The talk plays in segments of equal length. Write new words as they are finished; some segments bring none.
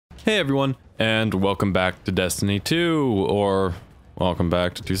Hey everyone, and welcome back to Destiny 2, or welcome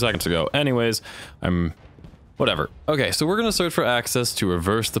back to 2 seconds ago. Anyways, whatever. Okay, so we're gonna search for access to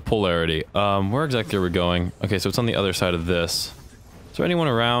reverse the polarity. Where exactly are we going? Okay, so it's on the other side of this. Is there anyone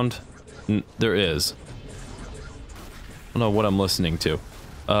around? There is. I don't know what I'm listening to.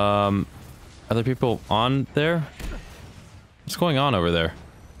 Are there people on there? What's going on over there?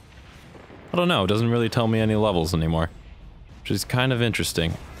 I don't know, it doesn't really tell me any levels anymore. Which is kind of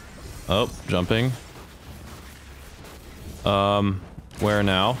interesting. Oh, jumping. Where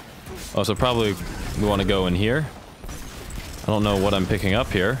now? Oh, so probably we want to go in here. I don't know what I'm picking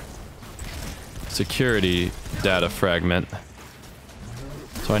up here. Security data fragment.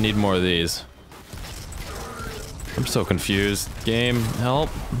 So I need more of these. I'm so confused. Game, help.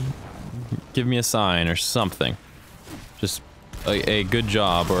 Give me a sign or something. Just a good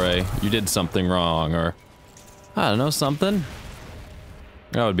job or a you did something wrong or I don't know, something.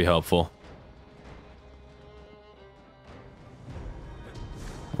 That would be helpful.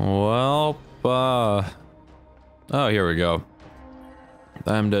 Well, oh, here we go.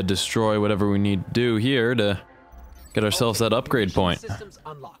 Time to destroy whatever we need to do here to get ourselves that upgrade point. Systems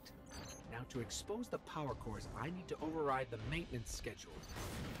unlocked. Now to expose the power cores, I need to override the maintenance schedule.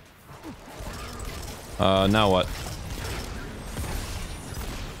 Now what?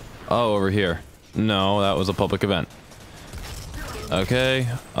 Oh, over here. No, that was a public event. Okay,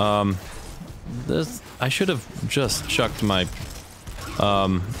 I should have just chucked my,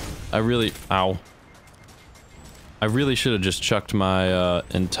 I really should have just chucked my,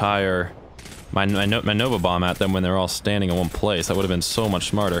 entire, my Nova Bomb at them when they're all standing in one place. That would have been so much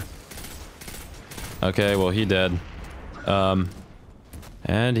smarter. Okay, well, he dead. And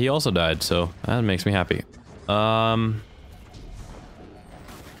he also died, so that makes me happy.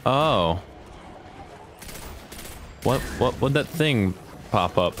 Oh. What'd that thing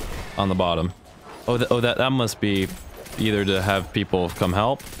pop up on the bottom? Oh, that must be either to have people come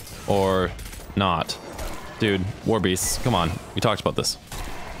help or not. Dude, war beasts, come on. We talked about this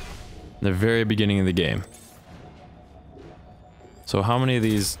in the very beginning of the game. So how many of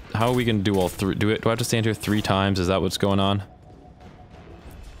these? How are we gonna do all three? Do I have to stand here 3 times? Is that what's going on?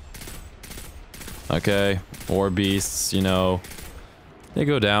 Okay, war beasts. You know, they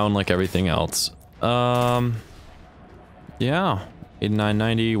go down like everything else. Yeah. 8, 9,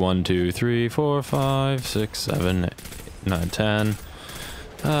 90, 1, 2, 3, 4, 5, 6, 7, 8, 9, 10.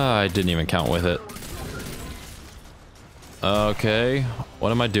 I didn't even count with it. Okay,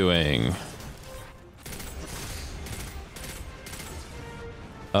 what am I doing?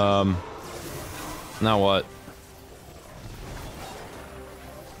 Now what?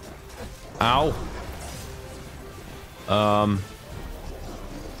 Ow.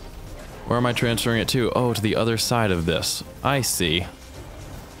 Where am I transferring it to? Oh, to the other side of this. I see.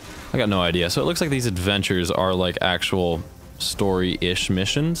 I got no idea. So it looks like these adventures are like actual story-ish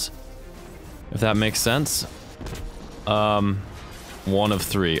missions. If that makes sense. 1 of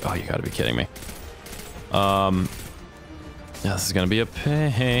 3. Oh, you gotta be kidding me. Yeah, this is gonna be a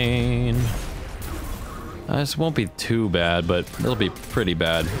pain. This won't be too bad, but it'll be pretty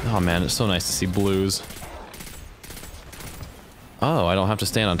bad. Oh man, it's so nice to see blues. Oh, I don't have to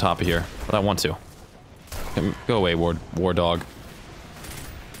stand on top of here, but I want to. Go away, war dog.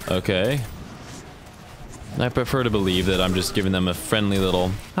 Okay. I prefer to believe that I'm just giving them a friendly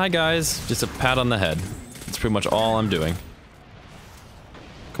little, hi guys, just a pat on the head. That's pretty much all I'm doing.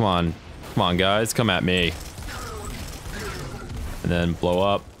 Come on guys, come at me. And then blow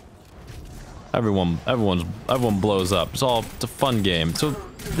up. Everyone blows up. It's a fun game. So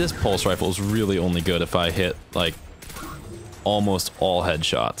this pulse rifle is really only good if I hit like almost all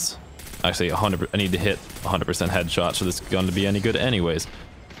headshots. Actually, 100. I need to hit 100% headshots for this gun to be any good, anyways.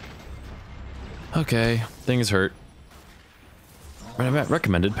 Okay, things hurt.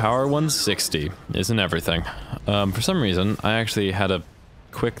 Recommended power 160 isn't everything. For some reason, I actually had a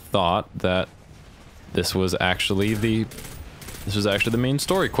quick thought that this was actually the main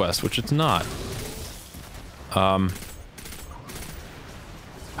story quest, which it's not.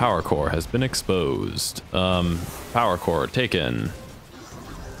 Power core has been exposed. Power core taken.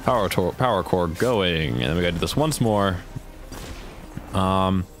 Power core going. And then we gotta do this once more.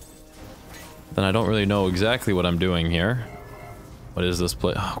 Then I don't really know exactly what I'm doing here. What is this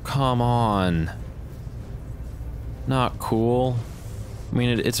place? Oh, come on. Not cool. I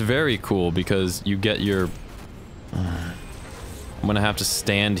mean, it's very cool because you get your... I'm gonna have to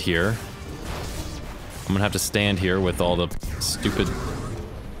stand here. I'm gonna have to stand here with all the stupid...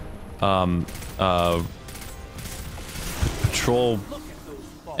 patrol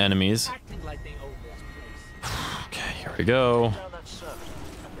enemies. Okay, here we go.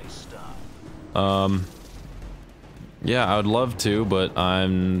 Yeah, I would love to, but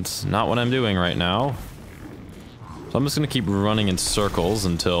it's not what I'm doing right now. So I'm just gonna keep running in circles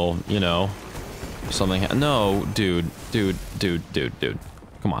until, you know, something no, dude.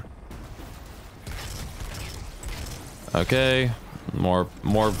 Come on. Okay. More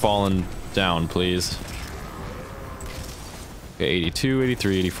falling down, please. Okay, 82,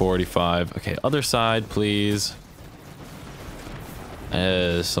 83, 84, 85. Okay, other side, please.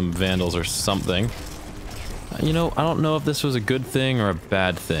 Some vandals or something. You know, I don't know if this was a good thing or a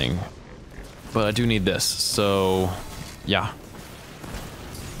bad thing. But I do need this, so... yeah.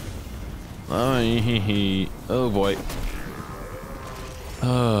 Oh boy.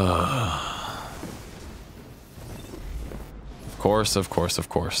 Of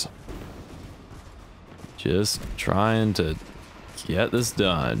course. Just trying to get this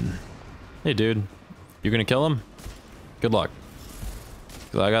done. Hey dude, you gonna kill him? Good luck.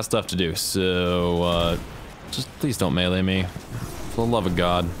 'Cause I got stuff to do, so just please don't melee me. For the love of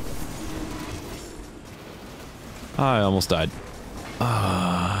God. I almost died.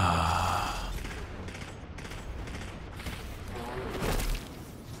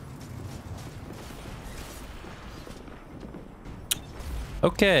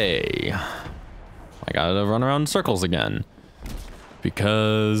 Okay. I gotta run around in circles again.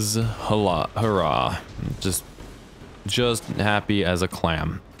 Because, hurrah. Just happy as a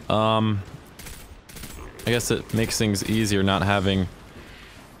clam. I guess it makes things easier not having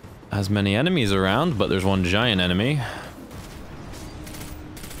as many enemies around, but there's one giant enemy.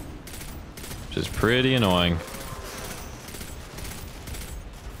 Which is pretty annoying.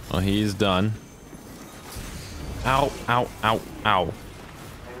 Well, he's done. Ow, ow, ow, ow.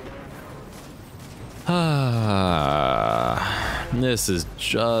 This is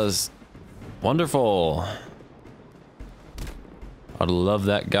just wonderful. I'd love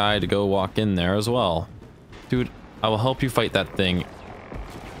that guy to go walk in there as well. Dude, I will help you fight that thing.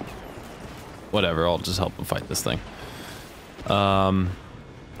 Whatever, I'll just help him fight this thing. I've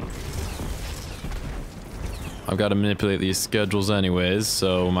got to manipulate these schedules anyways,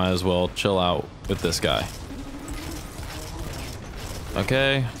 so might as well chill out with this guy.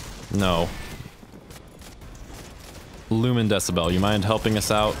 Okay, no. Lumen Decibel, you mind helping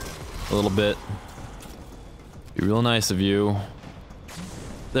us out a little bit? Be real nice of you.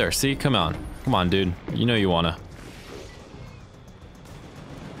 There, see? Come on. Come on, dude. You know you wanna.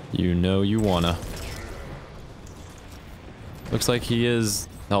 You know you wanna. Looks like he is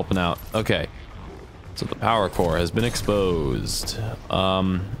helping out. Okay. So the power core has been exposed.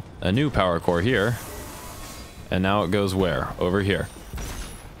 A new power core here. And now it goes where? Over here.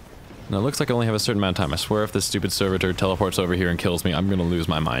 Now it looks like I only have a certain amount of time. I swear if this stupid servitor teleports over here and kills me, I'm gonna lose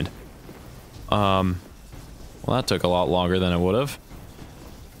my mind. Well, that took a lot longer than it would have.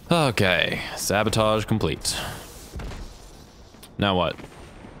 Okay, sabotage complete. Now what?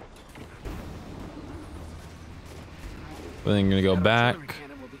 We're gonna go back.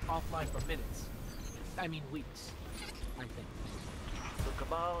 Will be offline for minutes. I mean weeks, I think. The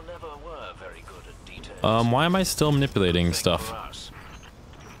Cabal never were very good at details. Why am I still manipulating stuff?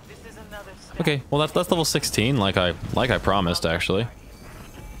 Okay, well that's level 16, like I promised actually.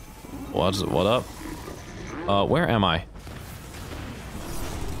 What up? Where am I?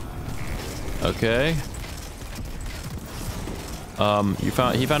 Okay. He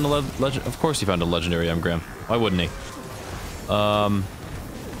found a legend. Of course he found a legendary engram. Why wouldn't he?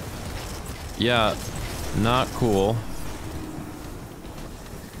 Yeah, not cool.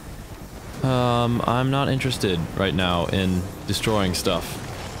 I'm not interested right now in destroying stuff.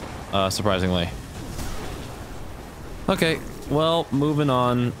 Surprisingly. Okay, well, moving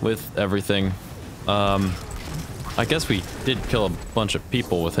on with everything. I guess we did kill a bunch of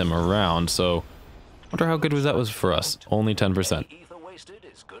people with him around, so wonder how good that was for us. Only 10%. Ether wasted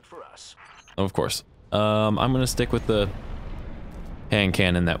is good for us. Of course. I'm gonna stick with the hand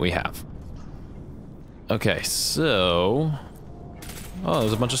cannon that we have. Okay, so... oh,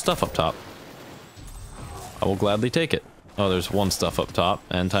 there's a bunch of stuff up top. I will gladly take it. Oh, there's one stuff up top,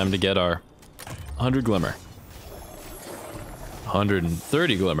 and time to get our 100 glimmer.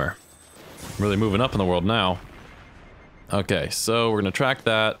 130 glimmer. Really moving up in the world now. Okay, so we're gonna track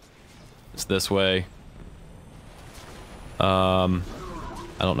that. It's this way. I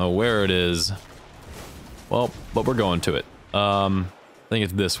don't know where it is. Well, but we're going to it. I think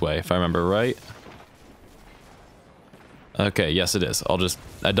it's this way, if I remember right. Okay, yes it is.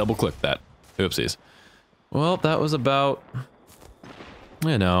 I double clicked that. Oopsies. Well, that was about,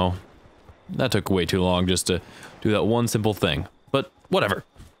 you know, that took way too long just to do that one simple thing. But whatever.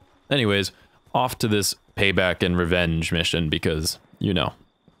 Anyways, off to this payback and revenge mission because, you know,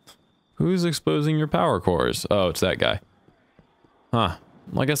 Who's exposing your power cores? Oh, it's that guy. Huh.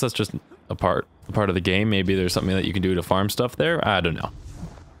 Well, I guess that's just a part of the game. Maybe there's something that you can do to farm stuff there. I don't know.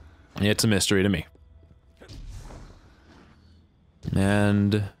 It's a mystery to me.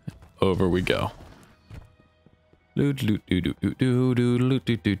 And over we go. You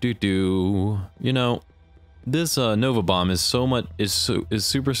know, this Nova Bomb is super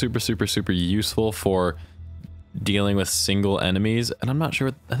useful for dealing with single enemies, and I'm not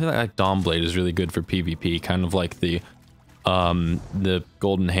sure. I think like Dawn Blade is really good for PvP, kind of like the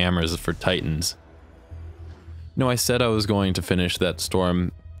Golden Hammers for Titans. No, I said I was going to finish that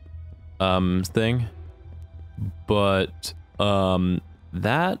Storm thing, but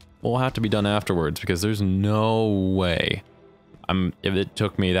that will have to be done afterwards because there's no way if it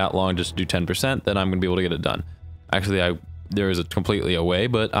took me that long just to do 10%, then I'm gonna be able to get it done. Actually, there is completely a way,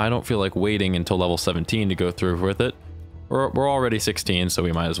 but I don't feel like waiting until level 17 to go through with it. We're already 16, so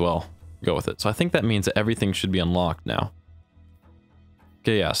we might as well go with it. So I think that means that everything should be unlocked now.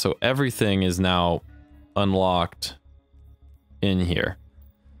 Okay, yeah, so everything is now unlocked in here.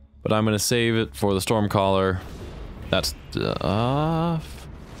 But I'm gonna save it for the Stormcaller. That's off.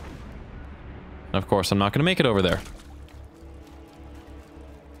 And of course, I'm not gonna make it over there.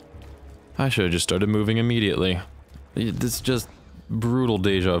 I should have just started moving immediately. This is just brutal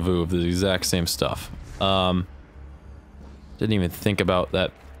deja vu of the exact same stuff. Didn't even think about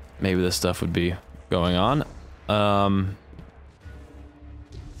that. Maybe this stuff would be going on.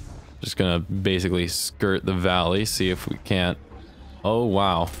 Just gonna basically skirt the valley, see if we can't. Oh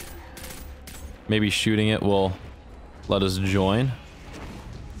wow. Maybe shooting it will let us join.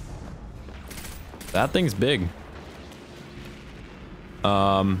 That thing's big.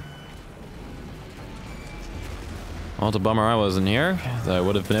 Well, it's a bummer I wasn't here. I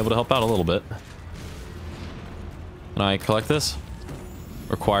would have been able to help out a little bit. Can I collect this?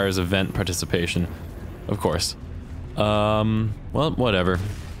 Requires event participation. Of course. Well, whatever.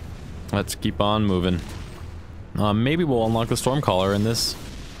 Let's keep on moving. Maybe we'll unlock the Stormcaller in this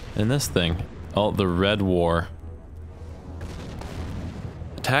thing. Oh, the Red War.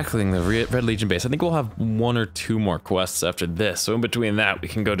 Tackling the Red Legion base. I think we'll have 1 or 2 more quests after this. So in between that, we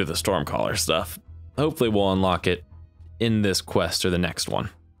can go do the Stormcaller stuff. Hopefully we'll unlock it in this quest or the next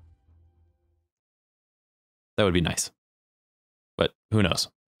one. That would be nice. But who knows?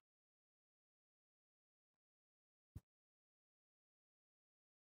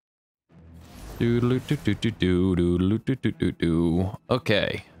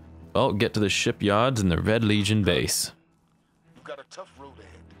 Okay. Well, get to the shipyards and the Red Legion base. You've got a tough road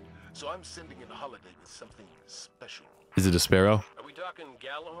ahead, so I'm sending in a holiday with something special. Is it a sparrow? Are we talking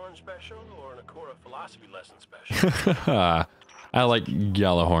Gallahorn special or an Akora philosophy lesson special? I like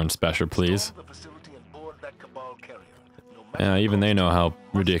Gallahorn special, please. Yeah, even they know how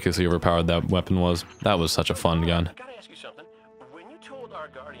ridiculously overpowered that weapon was. That was such a fun gun. I gotta ask you something. When you told our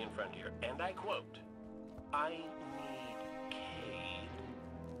guardian friend here, and I quote, "I need Cade,"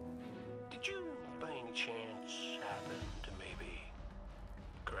 did you by any chance happen to maybe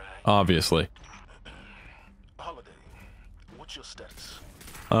cry? Obviously. Holiday, what's your status?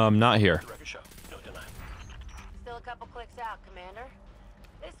 Not here. Record show, no deny. Still a couple clicks out, Commander.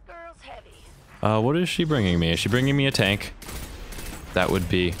 This girl's heavy. What is she bringing me? Is she bringing me a tank? That would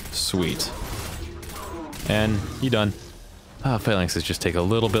be sweet. And he done. Phalanxes just take a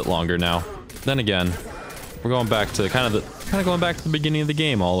little bit longer now. Then again, we're going back to kind of going back to the beginning of the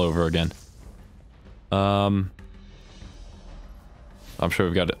game all over again. I'm sure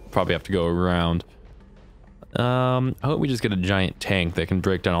we've got to probably have to go around. I hope we just get a giant tank that can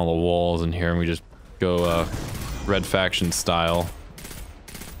break down all the walls in here and we just go Red Faction style.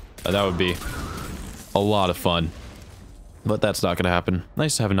 That would be a lot of fun. But that's not going to happen.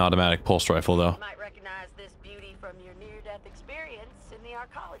 Nice to have an automatic pulse rifle, though. You might recognize this beauty from your near-death experience in the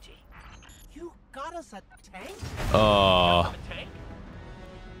arcology. You got us a tank? A tank?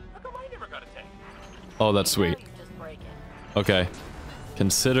 How come I never got a tank? Oh, that's sweet. You just break it. Okay.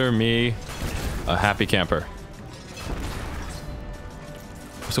 Consider me a happy camper.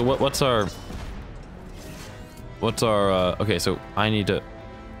 So what's our... okay, so I need to...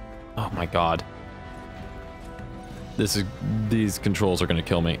 Oh my god. These controls are gonna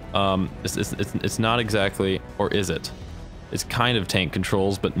kill me. It's not exactly, or is it? It's kind of tank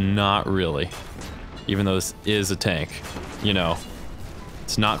controls, but not really. Even though this is a tank, you know,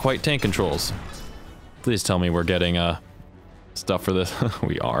 it's not quite tank controls. Please tell me we're getting stuff for this.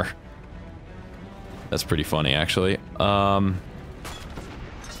 We are. That's pretty funny, actually. Oh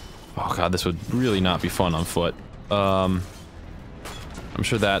god, this would really not be fun on foot. I'm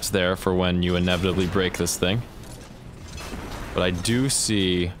sure that's there for when you inevitably break this thing. But I do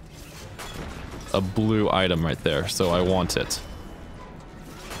see a blue item right there, so I want it.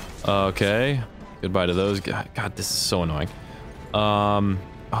 Okay. Goodbye to those. God, this is so annoying.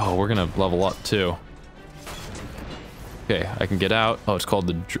 Oh, we're gonna level up too. Okay, I can get out. Oh, it's called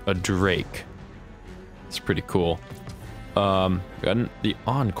a Drake. It's pretty cool. Got the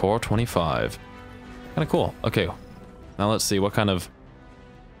Encore 25. Kind of cool. Okay, now let's see what kind of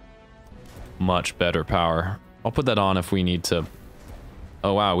much better power. I'll put that on if we need to.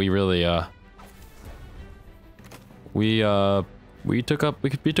 Oh wow, we really we took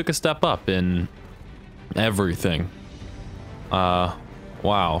a step up in everything.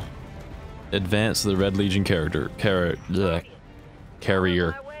 Wow. Advance the Red Legion carrier. On my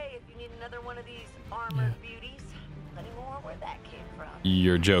way if you need another one of these armored beauties. Plenty more where that came from.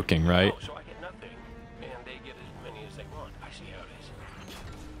 You're joking, right? Oh, so I get nothing, and they get as many as they want. I see how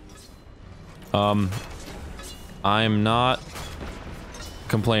it is. I'm not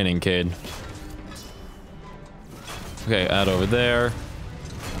complaining, Cade. Okay, add over there.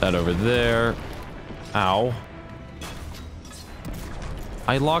 Add over there. Ow.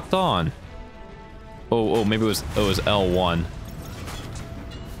 I locked on. Oh, maybe it was L1.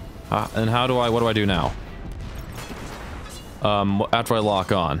 And what do I do now? After I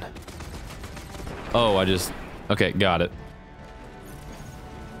lock on. Oh, okay, got it.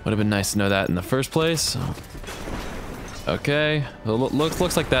 Would have been nice to know that in the first place. Okay, well,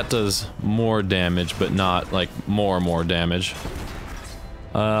 looks like that does more damage, but not like more damage.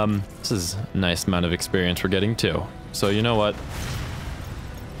 This is a nice amount of experience we're getting too. So you know what?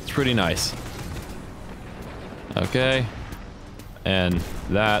 It's pretty nice. Okay, and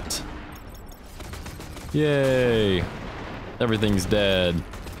that. Yay! Everything's dead.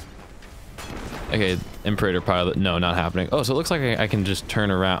 Okay, Imperator Pilot. No, not happening. Oh, so it looks like I can just turn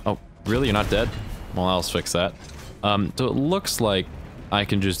around. Oh, really? You're not dead? Well, I'll fix that. So it looks like I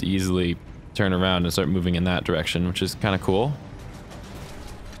can just easily turn around and start moving in that direction, which is kind of cool.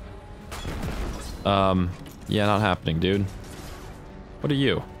 Yeah, not happening, dude. What are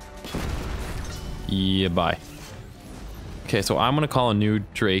you? Yeah, bye. Okay, so I'm gonna call a new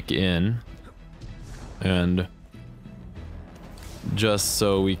Drake in. And just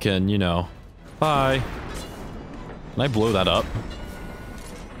so we can, you know, bye. Can I blow that up?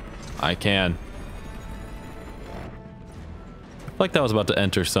 I can. I feel like that was about to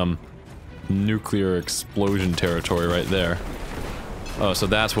enter some nuclear explosion territory right there. Oh, so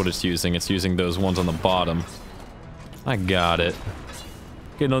that's what it's using. It's using those ones on the bottom. I got it.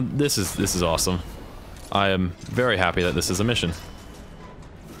 Okay, no, this is awesome. I am very happy that this is a mission.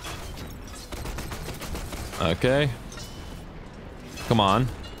 Okay. Come on.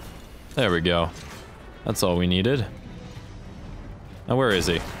 There we go. That's all we needed. Now where is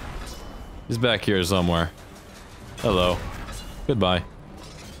he? He's back here somewhere. Hello. Goodbye.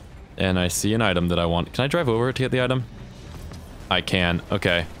 And I see an item that I want. Can I drive over to get the item? I can.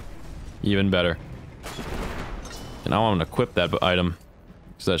 Okay. Even better. And now I'm gonna equip that item.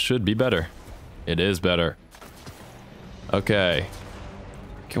 So that should be better. It is better. Okay.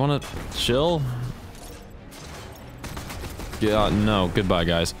 Do you wanna chill? Yeah, no. Goodbye,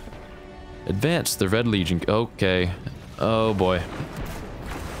 guys. Advance the Red Legion. Okay. Oh, boy.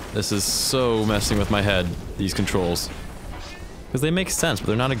 This is so messing with my head, these controls. Because they make sense, but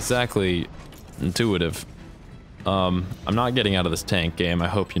they're not exactly intuitive. I'm not getting out of this tank game. I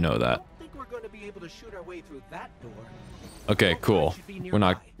hope you know that. I think we're going to be able to shoot our way through that door. Okay, cool. We're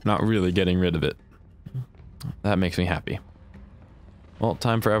not really getting rid of it. That makes me happy. Well,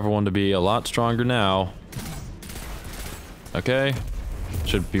 time for everyone to be a lot stronger now. Okay.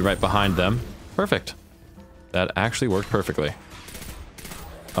 Should be right behind them. Perfect. That actually worked perfectly.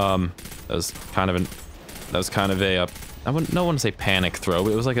 That was kind of a I wouldn't want to say panic throw,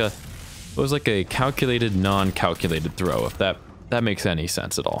 but it was like a calculated, non-calculated throw, if that makes any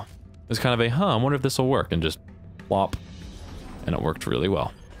sense at all. It was kind of a, I wonder if this will work, and just plop. And it worked really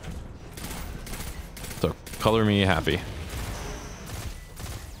well. So, color me happy.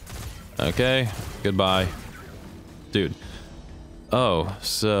 Okay, goodbye. Dude. Oh,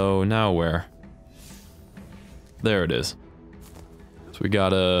 so now where? There it is. So we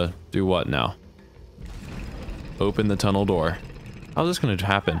gotta do what now? Open the tunnel door. How's this gonna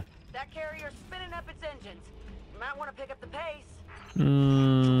happen? That carrier's spinning up its engines. You might want to pick up the pace.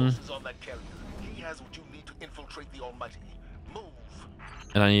 Is on that carrier. He has what you need to infiltrate the Almighty. Move.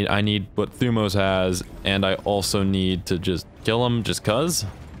 And I need what Thumos has, and I also need to just kill him just cuz? Is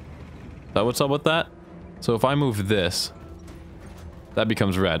that what's up with that? So if I move this, that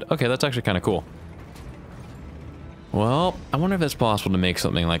becomes red. Okay, that's actually kind of cool. Well, I wonder if it's possible to make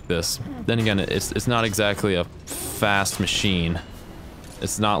something like this. Then again, it's not exactly a fast machine.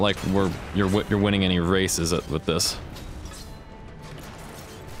 It's not like you're winning any races with this.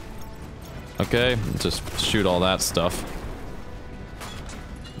 Okay, just shoot all that stuff.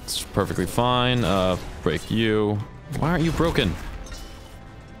 It's perfectly fine. Break you. Why aren't you broken?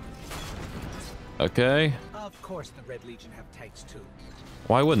 Okay. Of course, the Red Legion have tanks too.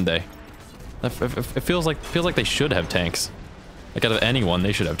 Why wouldn't they? It feels like they should have tanks. Like out of anyone,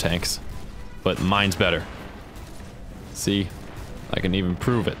 they should have tanks. But mine's better. See? I can even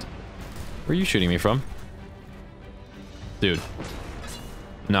prove it. Where are you shooting me from? Dude.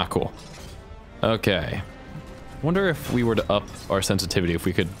 Not cool. Okay. Wonder if we were to up our sensitivity, if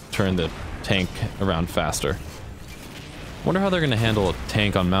we could turn the tank around faster. Wonder how they're gonna handle a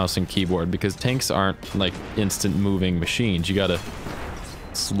tank on mouse and keyboard, because tanks aren't like instant moving machines. You gotta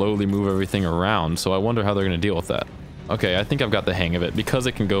slowly move everything around, so I wonder how they're gonna deal with that. Okay, I think I've got the hang of it. Because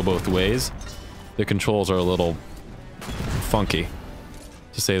it can go both ways, the controls are a little funky,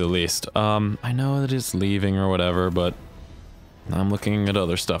 to say the least. I know that it's leaving or whatever, but I'm looking at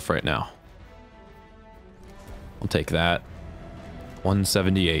other stuff right now. I'll take that.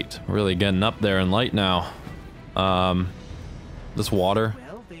 178. Really getting up there in light now. This water.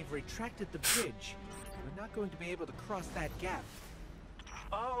 Well, they've retracted the bridge. We're not going to be able to cross that gap.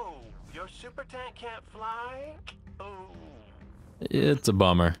 Oh, your super tank can't fly? Oh. It's a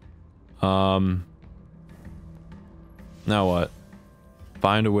bummer. Now what?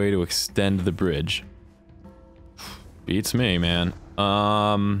 Find a way to extend the bridge. Beats me, man.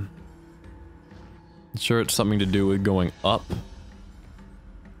 Sure, it's something to do with going up.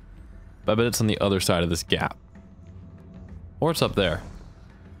 But I bet it's on the other side of this gap. Or it's up there.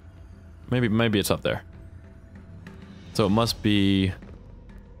 Maybe it's up there. So it must be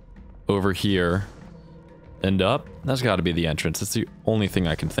over here and up. That's got to be the entrance. It's the only thing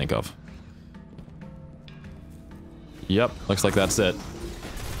I can think of. Yep, looks like that's it.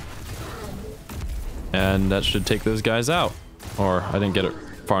 And that should take those guys out. Or I didn't get it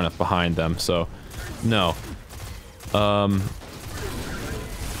far enough behind them, so no.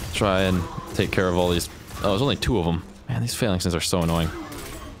 Try and take care of all these. Oh, there's only 2 of them. Man, these phalanxes are so annoying.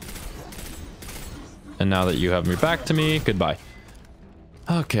 And now that you have me back to me, goodbye.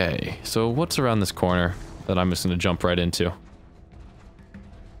 Okay, so what's around this corner that I'm just gonna jump right into?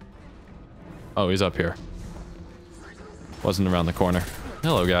 Oh, he's up here. Wasn't around the corner.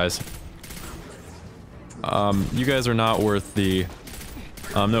 Hello, guys. You guys are not worth the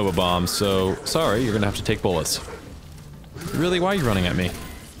Nova Bomb, so sorry, you're gonna have to take bullets. Really? Why are you running at me?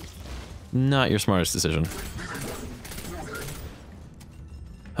 Not your smartest decision.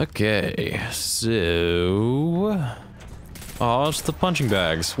 Okay, so... Oh, it's the punching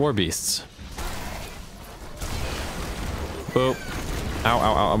bags. War beasts. Oh. Ow,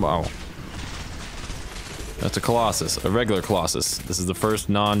 ow, ow, ow, ow. That's a Colossus. A regular Colossus. This is the first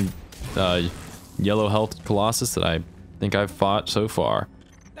yellow health Colossus that I think I've fought so far.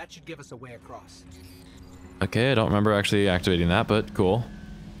 That should give us a way across. Okay, I don't remember actually activating that, but cool.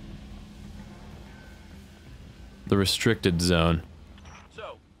 The restricted zone.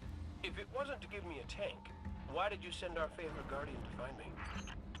 So, if it wasn't to give me a tank, why did you send our favorite guardian to find me?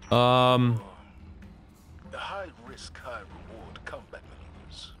 The high risk, high reward combat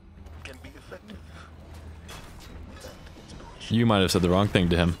maneuvers can be effective. That inspiration. You might have said the wrong thing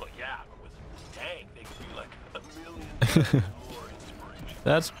to him. Well, yeah, but with a tank, they could be like a million times more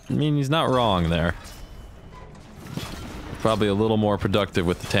inspiration. I mean, he's not wrong there. Probably a little more productive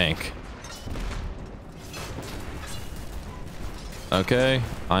with the tank. Okay,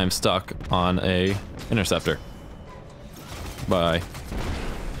 I am stuck on a interceptor. Bye.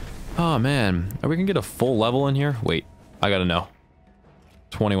 Oh man, we can get a full level in here? Wait, I gotta know.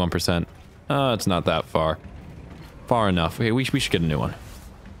 21%. It's not that far. Far enough. Okay, we should get a new one.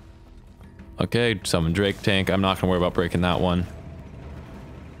 Okay, summon Drake tank. I'm not gonna worry about breaking that one.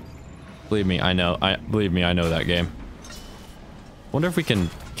 Believe me, I know. Believe me, I know that game. Wonder if we can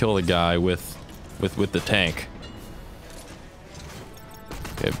kill the guy with the tank.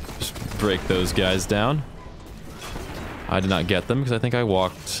 Okay, just break those guys down. I did not get them because I think I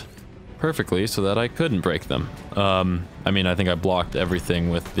walked perfectly so that I couldn't break them. I mean, I think I blocked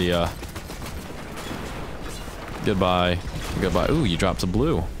everything with the, Goodbye. Goodbye. Ooh, you dropped a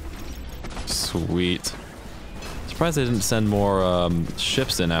blue. Sweet. Surprised they didn't send more,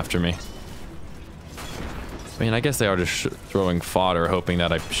 ships in after me. I mean, I guess they are just throwing fodder, hoping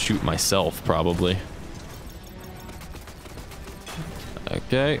that I shoot myself, probably.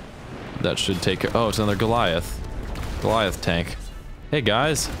 Okay. That should take care. Oh, it's another Goliath. Goliath tank. Hey,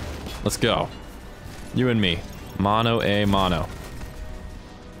 guys. Let's go. You and me. Mono a mono.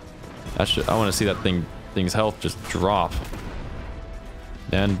 I want to see that thing's health just drop.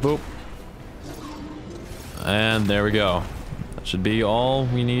 And boop. And there we go. That should be all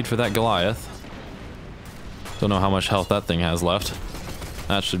we need for that Goliath. Don't know how much health that thing has left.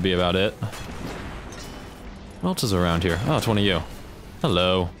 That should be about it. What else is around here? Oh, it's one of you.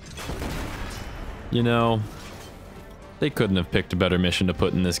 Hello. You know, they couldn't have picked a better mission to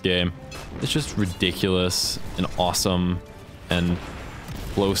put in this game. It's just ridiculous and awesome and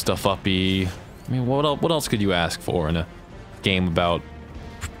blow stuff uppy. I mean, what else could you ask for in a game about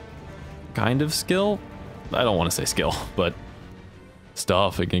kind of skill? I don't want to say skill, but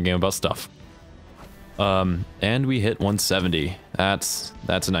stuff. A game about stuff. And we hit 170. That's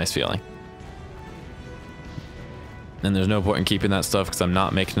a nice feeling. And there's no point in keeping that stuff because I'm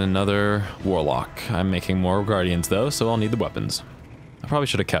not making another Warlock. I'm making more Guardians though, so I'll need the weapons. I probably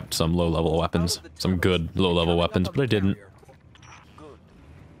should have kept some low-level weapons. Some good low-level weapons, but I didn't.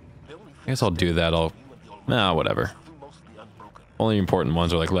 I guess I'll do that. Nah, whatever. Only important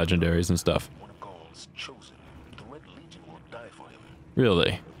ones are like legendaries and stuff.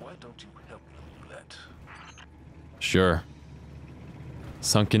 Really? Sure.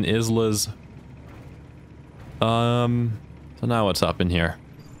 Sunken Islas. So now what's up in here?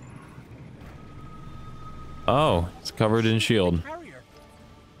 Oh, it's covered in shield.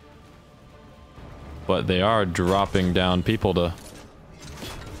 But they are dropping down people to...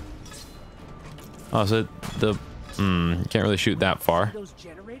 Oh, so the... you can't really shoot that far. Those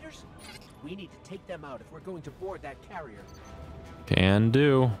generators? We need to take them out if we're going to board that carrier. Can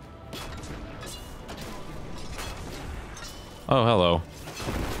do. Oh, hello.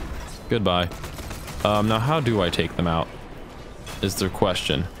 Goodbye. Now how do I take them out? Is their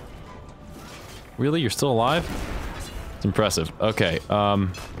question. Really? You're still alive? It's impressive. Okay,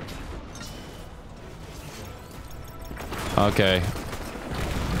 okay.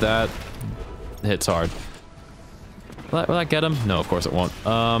 That hits hard. Will that get him? No, of course it won't.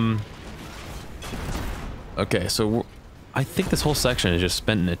 Okay, so I think this whole section is just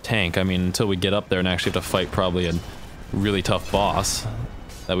spent in a tank. I mean, until we get up there and actually have to fight probably a really tough boss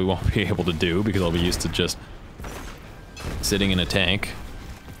that we won't be able to do because I'll be used to just sitting in a tank.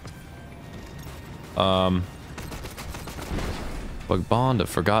 Bug Bond of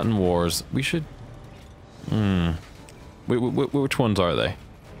Forgotten Wars. We should... Which ones are they?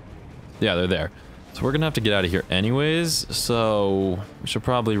 Yeah, they're there. So we're gonna have to get out of here anyways, so we should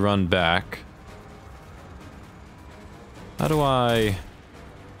probably run back. How do I...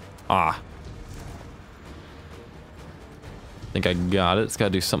 I think I got it. It's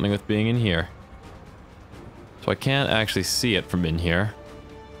gotta do something with being in here. So I can't actually see it from in here.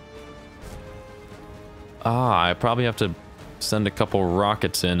 I probably have to send a couple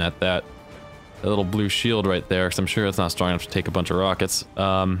rockets in at that little blue shield right there, because I'm sure it's not strong enough to take a bunch of rockets.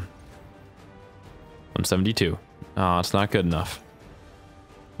 172. Oh, it's not good enough.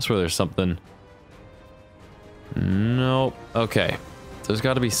 I swear there's something. Nope. Okay. So there's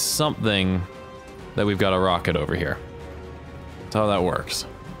got to be something that we've got a rocket over here. That's how that works.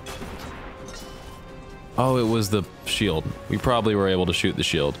 Oh, it was the shield. We probably were able to shoot the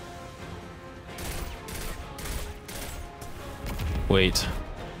shield. Wait.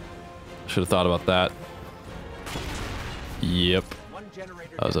 Should have thought about that. Yep.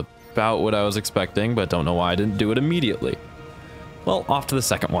 That was about what I was expecting, but don't know why I didn't do it immediately. Well, off to the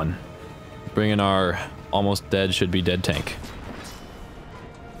second one. Bring in our almost dead, should be dead tank.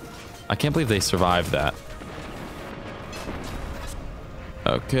 I can't believe they survived that.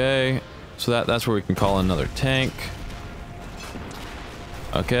 Okay. So that's where we can call in another tank.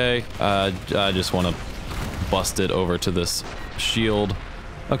 Okay. I just want to bust it over to this shield.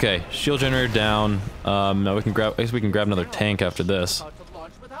 Okay, shield generator down. Now we can grab. I guess we can grab another tank after this.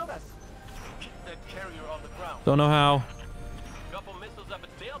 Don't know how.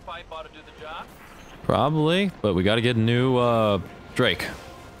 Probably, but we got to get a new Drake.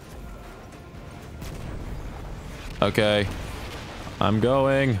 Okay, I'm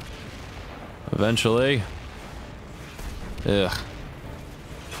going. Eventually. Ugh.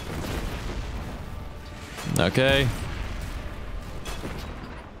 Okay.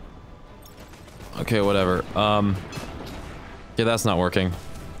 Okay, whatever. Yeah, that's not working.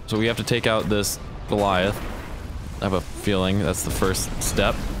 So we have to take out this Goliath. I have a feeling that's the first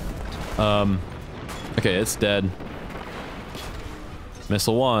step. Okay, it's dead.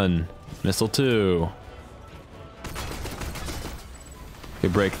 Missile 1. Missile 2. Okay,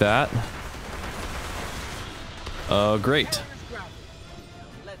 break that. Great.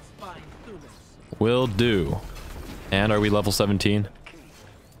 Will do. And are we level 17?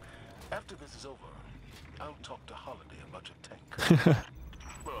 After this is over, I'll talk to Holiday about your tank.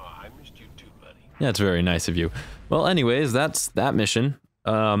 Oh, I missed you too, buddy. Yeah, it's very nice of you. Well, anyways, that's that mission.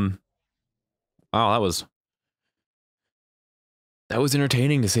 Wow, that was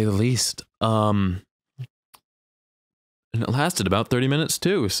entertaining to say the least. And it lasted about 30 minutes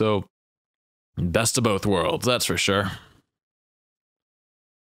too, so best of both worlds, that's for sure.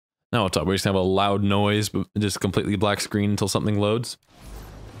 Now what's up? We're just gonna have a loud noise, but just completely black screen until something loads?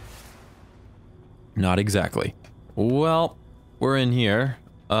 Not exactly. Well, we're in here.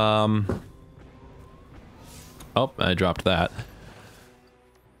 Oh, I dropped that.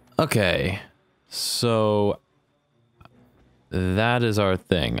 Okay. So that is our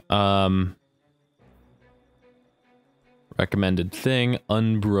thing. Recommended thing,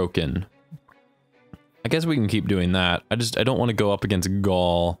 unbroken. I guess we can keep doing that. I don't want to go up against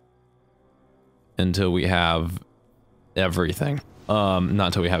Gaul until we have everything. Not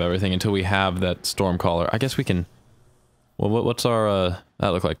until we have everything, until we have that Stormcaller. I guess we can... Well, what's our, that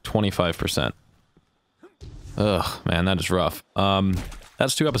look like? 25%. Ugh, man, that is rough.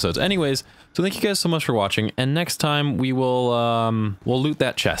 That's 2 episodes. Anyways, so thank you guys so much for watching, and next time we will, we'll loot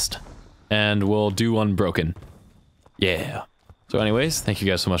that chest. And we'll do Unbroken. Yeah. So anyways, thank you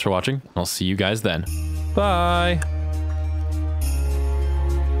guys so much for watching. I'll see you guys then. Bye!